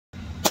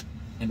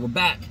And we're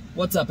back.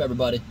 What's up,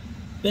 everybody?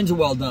 Benja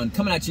Welldone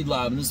coming at you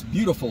live on this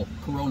beautiful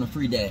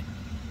Corona-free day.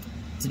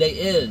 Today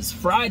is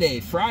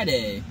Friday,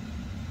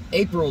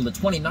 April the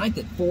 29th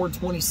at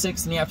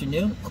 4:26 in the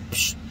afternoon.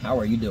 How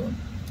are you doing?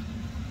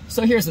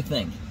 So here's the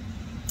thing.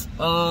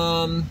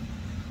 Don't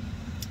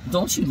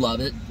you love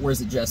it, or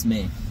is it just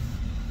me?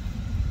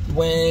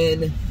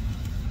 When,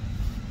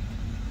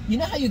 you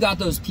know how you got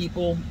those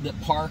people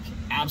that park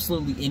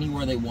absolutely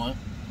anywhere they want?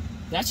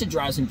 That shit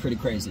drives me pretty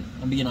crazy.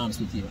 I'm being honest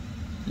with you.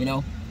 You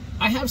know,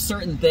 I have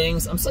certain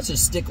things. I'm such a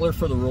stickler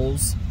for the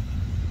rules.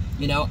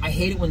 You know, I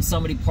hate it when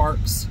somebody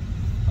parks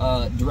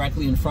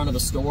directly in front of a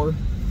store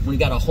when you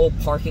got a whole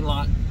parking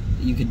lot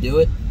that you could do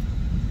it.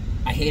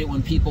 I hate it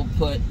when people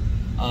put,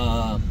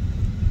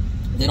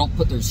 they don't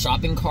put their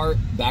shopping cart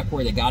back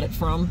where they got it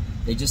from.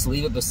 They just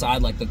leave it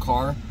beside like the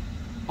car.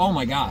 Oh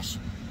my gosh.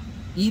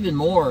 Even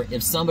more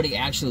if somebody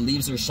actually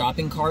leaves their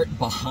shopping cart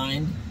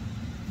behind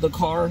the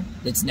car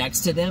that's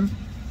next to them.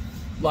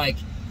 Like,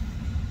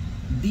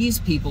 these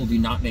people do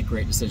not make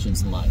great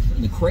decisions in life.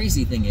 And the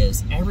crazy thing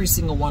is, every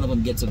single one of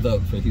them gets a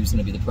vote for who's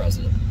going to be the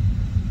president.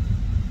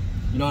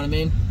 You know what I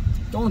mean?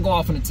 Don't want to go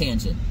off on a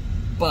tangent,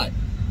 but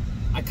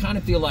I kind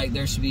of feel like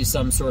there should be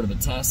some sort of a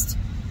test,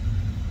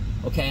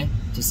 okay,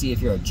 to see if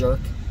you're a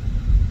jerk.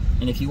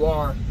 And if you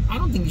are, I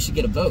don't think you should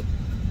get a vote.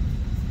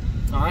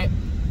 All right?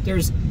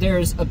 There's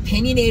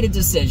opinionated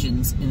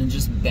decisions and then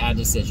just bad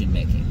decision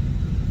making.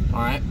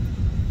 All right?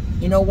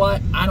 You know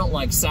what? I don't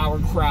like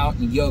sauerkraut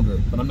and yogurt,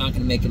 but I'm not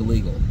going to make it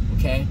illegal,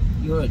 okay?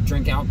 You want to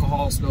drink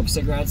alcohol, smoke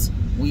cigarettes,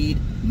 weed,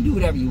 you do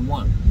whatever you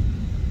want,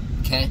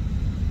 okay?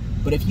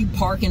 But if you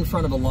park in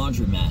front of a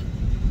laundromat,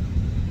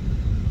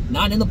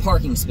 not in the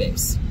parking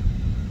space,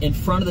 in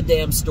front of the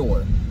damn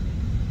store,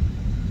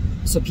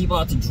 so people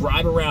have to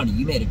drive around you,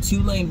 you made a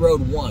 2-lane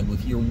road one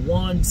with your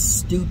one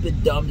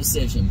stupid, dumb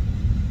decision,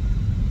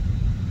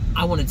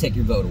 I want to take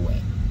your vote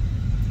away.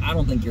 I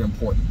don't think you're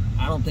important.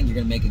 I don't think you're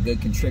going to make a good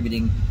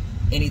contributing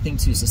anything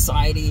to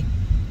society.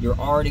 You're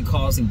already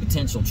causing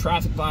potential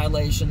traffic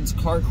violations,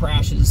 car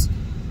crashes.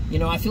 You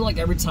know, I feel like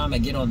every time I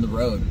get on the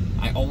road,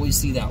 I always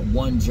see that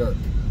one jerk.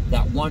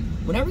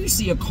 Whenever you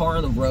see a car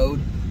on the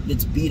road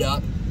that's beat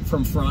up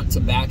from front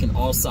to back and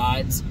all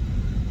sides,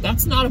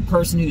 that's not a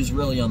person who's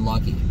really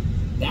unlucky.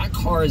 That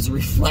car is a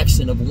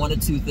reflection of one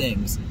of two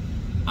things.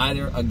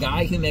 Either a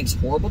guy who makes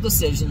horrible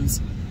decisions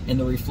and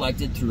they're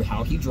reflected through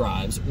how he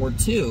drives, or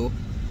two,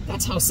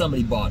 that's how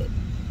somebody bought it.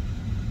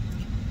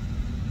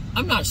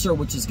 I'm not sure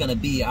which is going to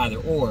be either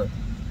or,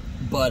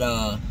 but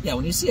yeah,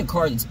 when you see a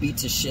car that's beat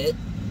to shit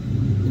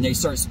and they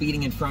start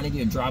speeding in front of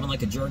you and driving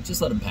like a jerk,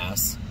 just let them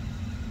pass.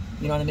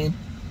 You know what I mean?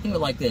 Think of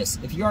it like this.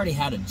 If you already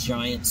had a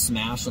giant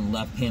smash on the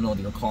left panel of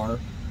your car,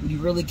 would you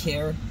really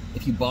care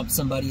if you bumped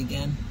somebody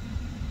again?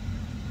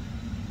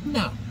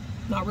 No,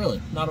 not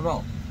really. Not at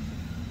all.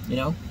 You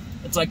know?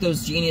 It's like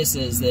those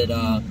geniuses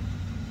that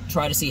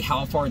try to see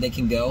how far they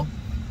can go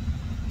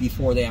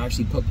before they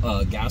actually put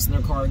gas in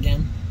their car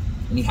again.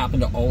 And you happen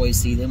to always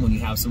see them when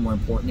you have somewhere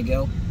important to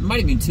go. There might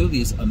have been two of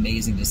these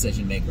amazing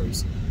decision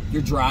makers.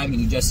 You're driving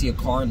and you just see a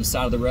car on the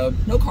side of the road.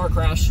 No car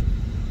crash.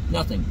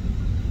 Nothing.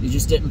 You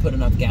just didn't put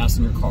enough gas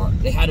in your car.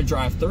 They had to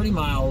drive 30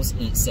 miles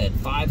and it said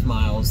 5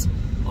 miles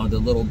on the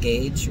little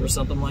gauge or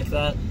something like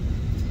that.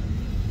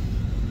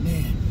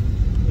 Man,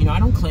 you know, I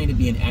don't claim to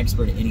be an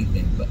expert at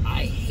anything, but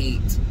I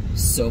hate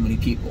so many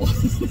people.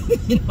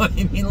 You know what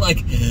I mean?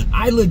 Like,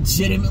 I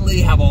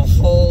legitimately have a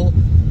whole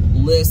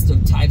list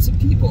of types of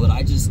people that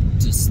I just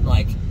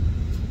like,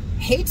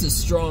 hate's a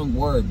strong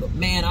word, but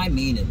man, I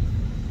mean it.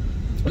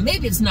 And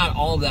maybe it's not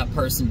all of that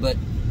person, but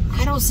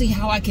I don't see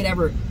how I could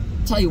ever,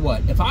 tell you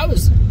what, if I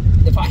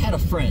had a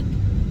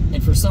friend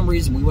and for some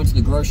reason we went to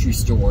the grocery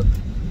store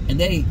and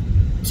they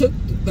took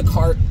the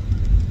cart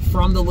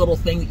from the little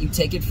thing that you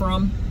take it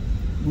from,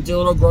 we did a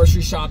little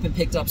grocery shopping,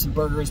 picked up some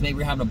burgers, maybe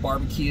we're having a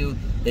barbecue,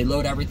 they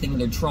load everything in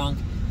their trunk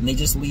and they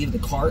just leave the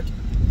cart,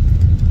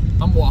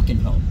 I'm walking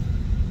home.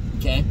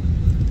 Okay?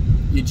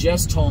 You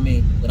just told me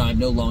that I'm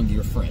no longer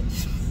your friend.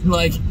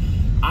 Like,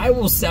 I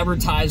will sever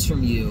ties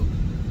from you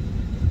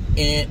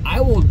and I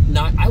will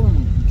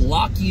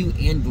block you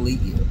and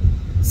delete you.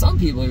 Some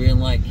people are being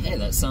like, hey,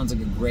 that sounds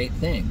like a great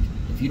thing.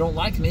 If you don't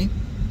like me,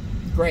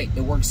 great,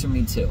 it works for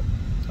me too.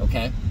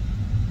 Okay?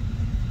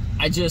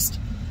 I just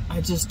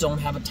don't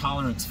have a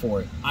tolerance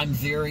for it. I'm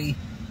very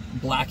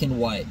black and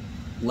white,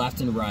 left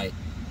and right,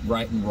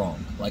 right and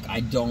wrong. Like, I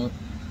don't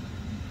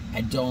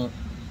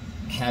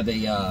have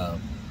a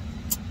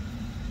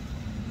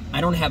I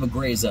don't have a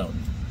gray zone.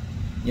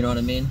 You know what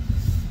I mean?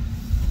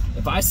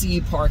 If I see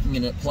you parking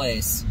in a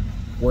place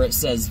where it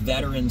says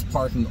veterans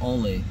parking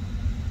only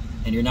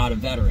and you're not a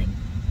veteran,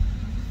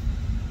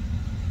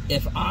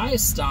 if I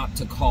stop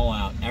to call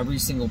out every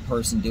single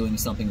person doing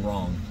something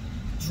wrong,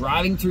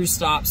 driving through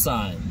stop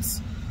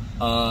signs,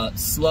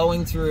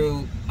 slowing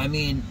through, I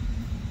mean,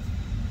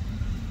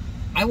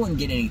 I wouldn't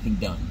get anything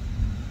done.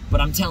 But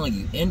I'm telling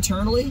you,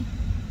 internally,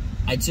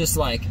 I just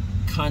like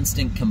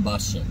constant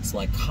combustions,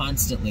 like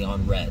constantly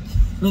on red.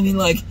 I mean,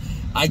 like,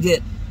 I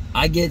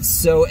get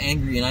so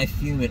angry and I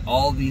fume at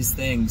all these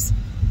things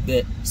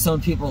that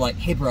some people are like,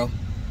 hey bro,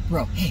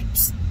 hey,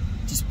 psst,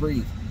 just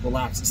breathe,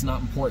 relax, it's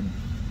not important.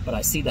 But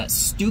I see that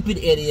stupid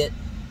idiot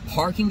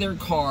parking their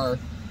car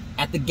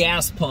at the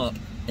gas pump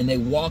and they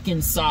walk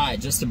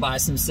inside just to buy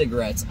some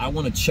cigarettes. I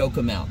want to choke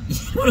them out. You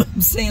know what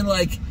I'm saying?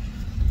 Like,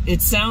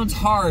 it sounds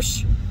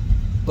harsh,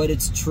 but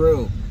it's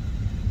true.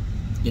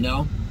 You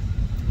know?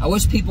 I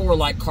wish people were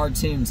like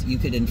cartoons. You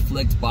could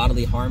inflict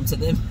bodily harm to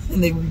them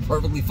and they would be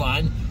perfectly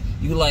fine.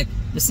 You could like,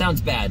 this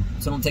sounds bad,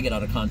 so don't take it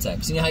out of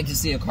context. You know how you can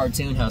see a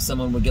cartoon, how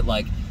someone would get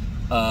like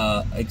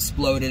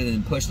exploded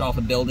and pushed off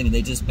a building and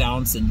they just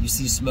bounce and you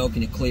see smoke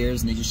and it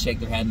clears and they just shake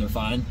their head and they're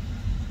fine?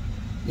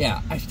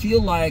 Yeah, I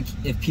feel like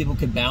if people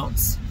could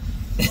bounce,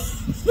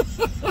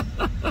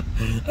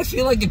 I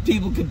feel like if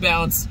people could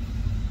bounce,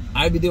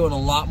 I'd be doing a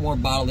lot more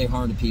bodily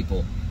harm to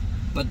people.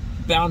 But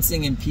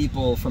bouncing in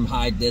people from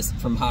high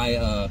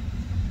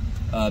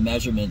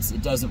measurements,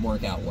 it doesn't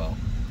work out well.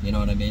 You know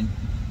what I mean?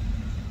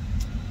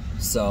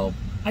 So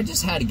I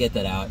just had to get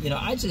that out. You know,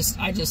 I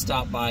just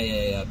stopped by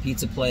a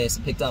pizza place,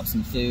 picked up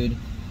some food,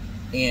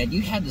 and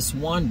you had this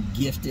one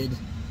gifted,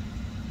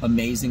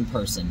 amazing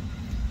person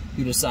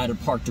who decided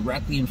to park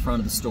directly in front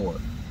of the store.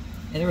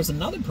 And there was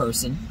another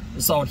person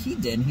that saw what he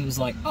did, and he was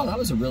like, oh, that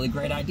was a really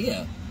great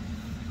idea.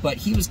 But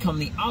he was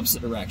coming the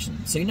opposite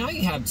direction. So now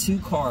you have two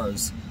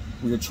cars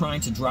where you're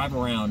trying to drive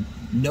around.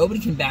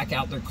 Nobody can back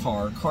out their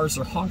car. Cars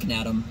are honking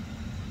at them.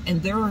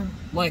 And they're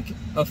like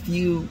a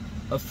few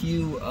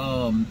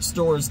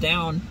stores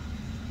down,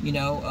 you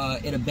know,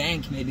 in a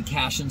bank, maybe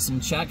cashing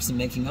some checks and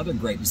making other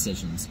great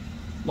decisions.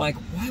 Like,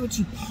 why would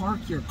you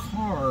park your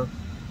car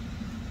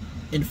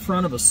in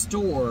front of a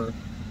store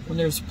when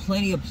there's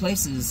plenty of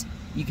places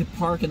you could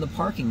park in the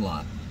parking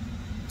lot?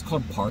 It's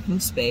called parking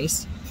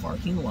space,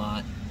 parking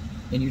lot,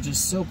 and you're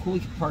just so cool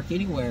you can park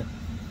anywhere.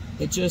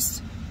 It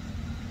just,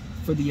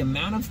 for the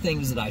amount of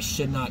things that I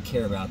should not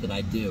care about that I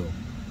do,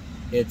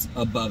 it's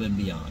above and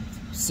beyond.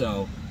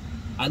 So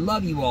I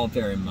love you all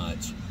very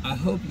much. I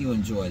hope you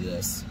enjoy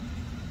this.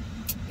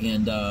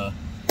 And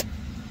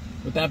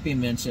with that being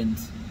mentioned,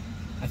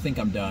 I think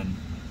I'm done.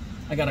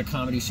 I got a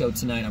comedy show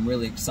tonight. I'm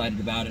really excited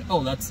about it.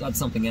 Oh, that's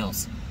something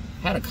else.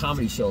 I had a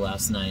comedy show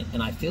last night,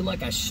 and I feel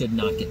like I should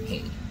not get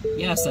paid.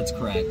 Yes, that's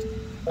correct.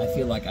 I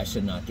feel like I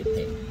should not get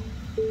paid.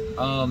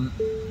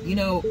 You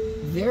know,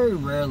 very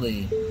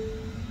rarely,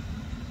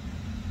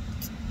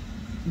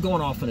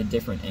 going off on a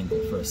different angle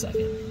for a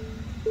second,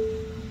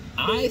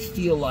 I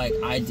feel like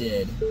I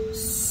did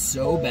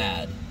so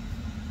bad.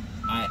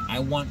 I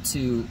want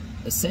to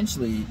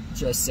essentially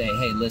just say,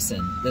 hey, listen,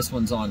 this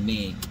one's on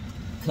me,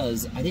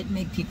 because I didn't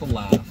make people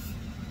laugh.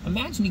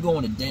 Imagine you go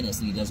on a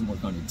dentist and he doesn't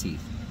work on your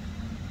teeth.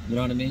 You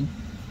know what I mean?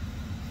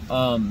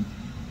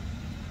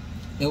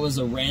 It was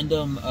a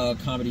random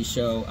comedy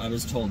show. I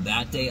was told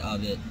that day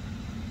of it,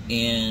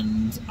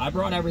 and I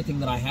brought everything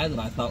that I had that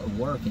I thought would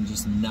work, and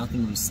just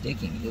nothing was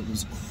sticking. It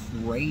was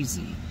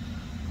crazy.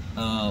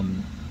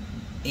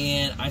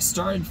 And I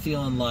started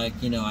feeling like,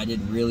 you know, I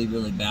did really,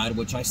 really bad,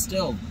 which I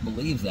still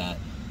believe that.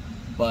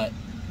 But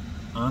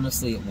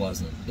honestly, it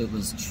wasn't. It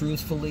was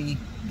truthfully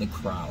the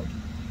crowd.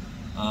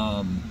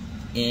 And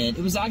it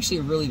was actually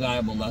a really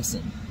valuable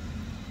lesson.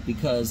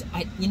 Because,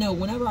 you know,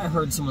 whenever I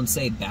heard someone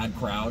say bad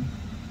crowd,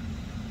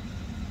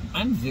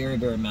 I'm very,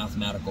 very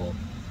mathematical.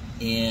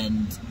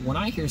 And when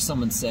I hear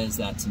someone says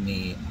that to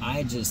me,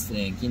 I just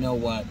think, you know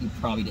what, you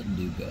probably didn't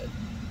do good.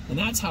 And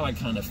that's how I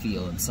kind of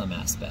feel in some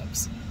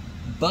aspects.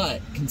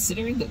 But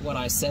considering that what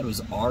I said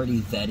was already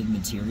vetted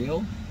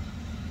material,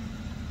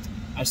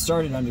 I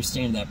started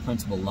understanding that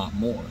principle a lot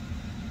more.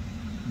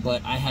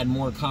 But I had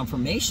more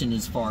confirmation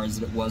as far as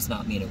that it was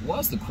not me and it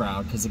was the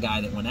crowd, because the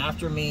guy that went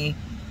after me,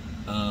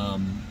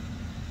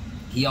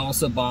 he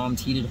also bombed,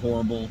 he did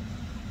horrible,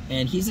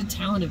 and he's a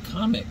talented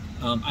comic.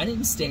 I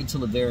didn't stay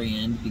till the very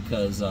end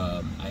because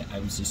I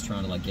was just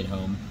trying to like get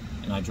home,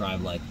 and I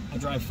drive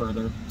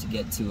further to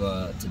get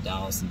to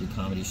Dallas and do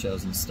comedy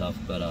shows and stuff.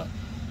 But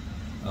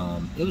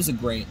it was a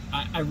great.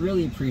 I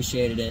really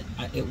appreciated it.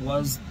 It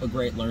was a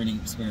great learning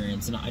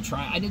experience, and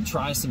I did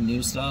try some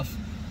new stuff,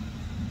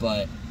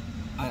 but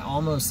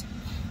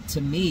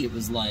to me it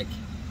was like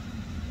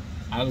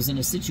I was in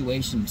a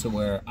situation to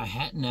where I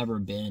hadn't ever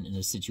been in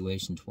a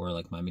situation to where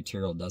like my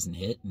material doesn't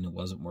hit and it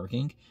wasn't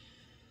working.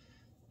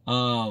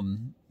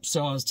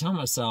 So I was telling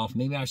myself,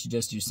 maybe I should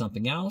just do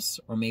something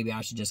else, or maybe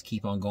I should just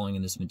keep on going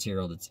in this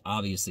material that's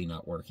obviously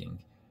not working.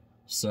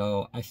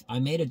 So I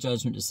made a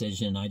judgment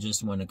decision. I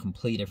just went a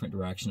complete different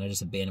direction. I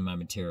just abandoned my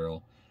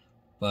material.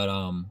 But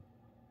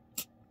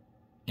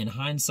in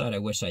hindsight, I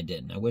wish I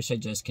didn't. I wish I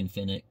just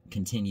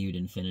continued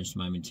and finished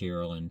my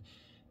material and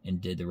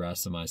did the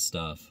rest of my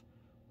stuff.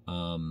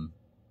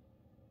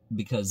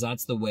 Because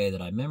that's the way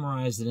that I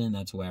memorized it in,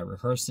 that's the way I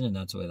rehearsed it, and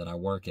that's the way that I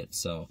work it.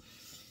 So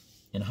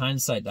in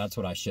hindsight, that's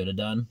what I should have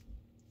done.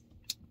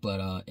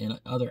 But in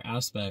other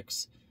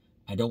aspects,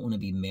 I don't want to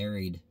be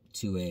married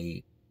to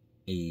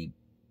a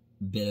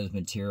bit of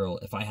material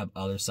if I have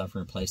other stuff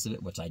in place of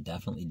it, which I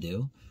definitely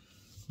do,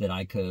 that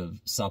I could have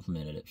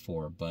supplemented it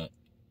for. But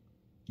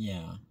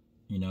yeah,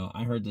 you know,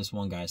 I heard this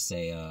one guy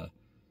say,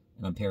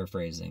 and I'm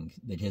paraphrasing,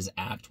 that his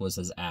act was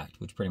his act,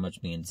 which pretty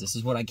much means this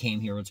is what I came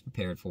here, what's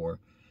prepared for.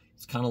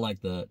 It's kind of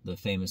like the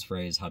famous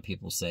phrase, how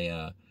people say,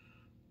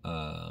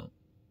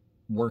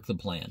 work the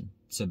plan.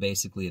 So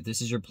basically, if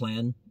this is your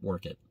plan,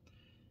 work it.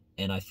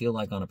 And I feel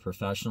like on a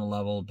professional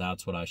level,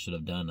 that's what I should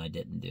have done, I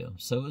didn't do.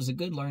 So it was a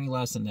good learning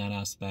lesson in that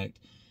aspect.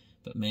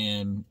 But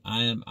man,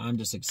 I'm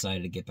just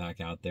excited to get back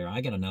out there.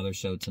 I got another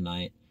show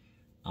tonight.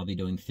 I'll be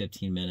doing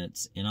 15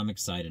 minutes, and I'm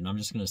excited. And I'm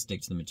just going to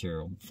stick to the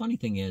material. Funny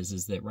thing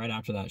is that right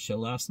after that show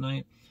last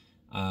night,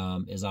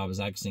 as I was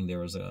exiting, there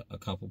was a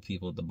couple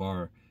people at the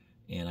bar,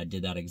 and I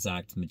did that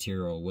exact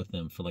material with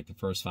them for like the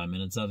first 5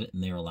 minutes of it,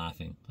 and they were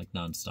laughing like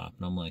nonstop.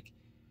 And I'm like,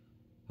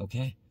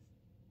 okay.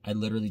 I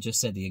literally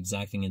just said the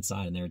exact thing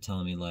inside, and they were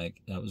telling me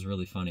like that was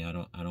really funny. I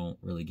don't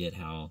really get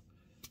how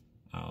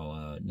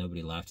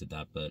nobody laughed at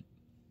that, but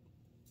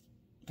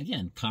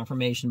again,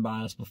 confirmation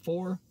bias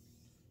before.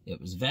 It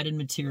was vetted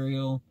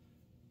material.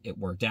 It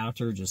worked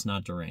after, just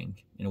not during.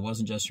 And it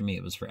wasn't just for me,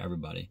 it was for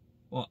everybody.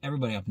 Well,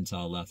 everybody up until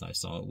I left, I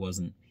saw it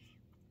wasn't.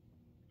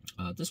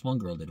 This one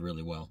girl did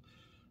really well.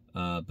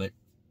 But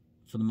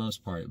for the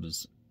most part, it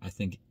was, I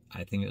think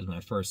it was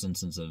my first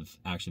instance of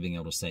actually being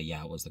able to say,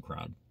 yeah, it was the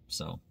crowd.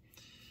 So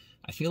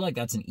I feel like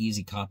that's an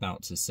easy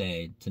cop-out to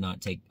say, to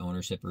not take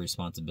ownership or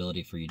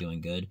responsibility for you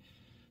doing good.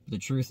 But the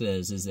truth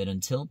is that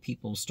until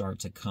people start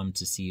to come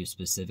to see you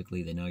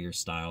specifically, they know your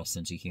style,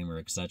 sense of humor,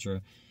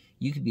 etc.,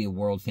 you could be a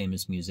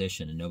world-famous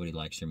musician and nobody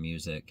likes your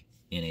music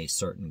in a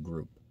certain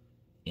group.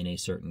 In a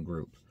certain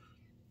group.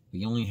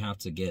 We only have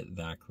to get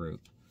that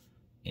group.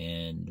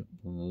 And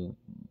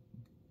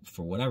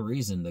for whatever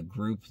reason, the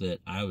group that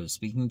I was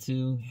speaking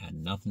to had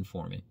nothing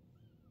for me.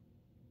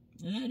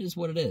 And that is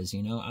what it is,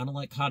 you know. I don't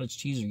like cottage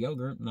cheese or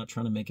yogurt. I'm not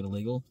trying to make it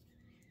illegal.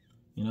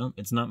 You know,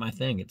 it's not my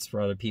thing. It's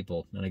for other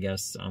people. And I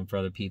guess I'm for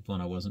other people,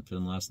 and I wasn't for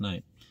them last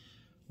night.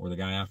 Or the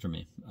guy after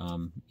me.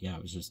 Yeah,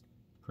 it was just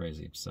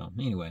crazy. So,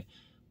 anyway,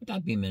 with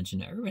that being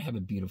mentioned, everybody have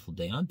a beautiful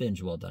day. I'm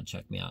Benja Welldone.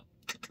 Check me out.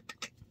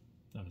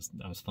 That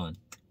was fun.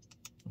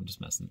 I'm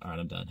just messing. All right,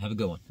 I'm done. Have a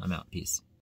good one. I'm out. Peace.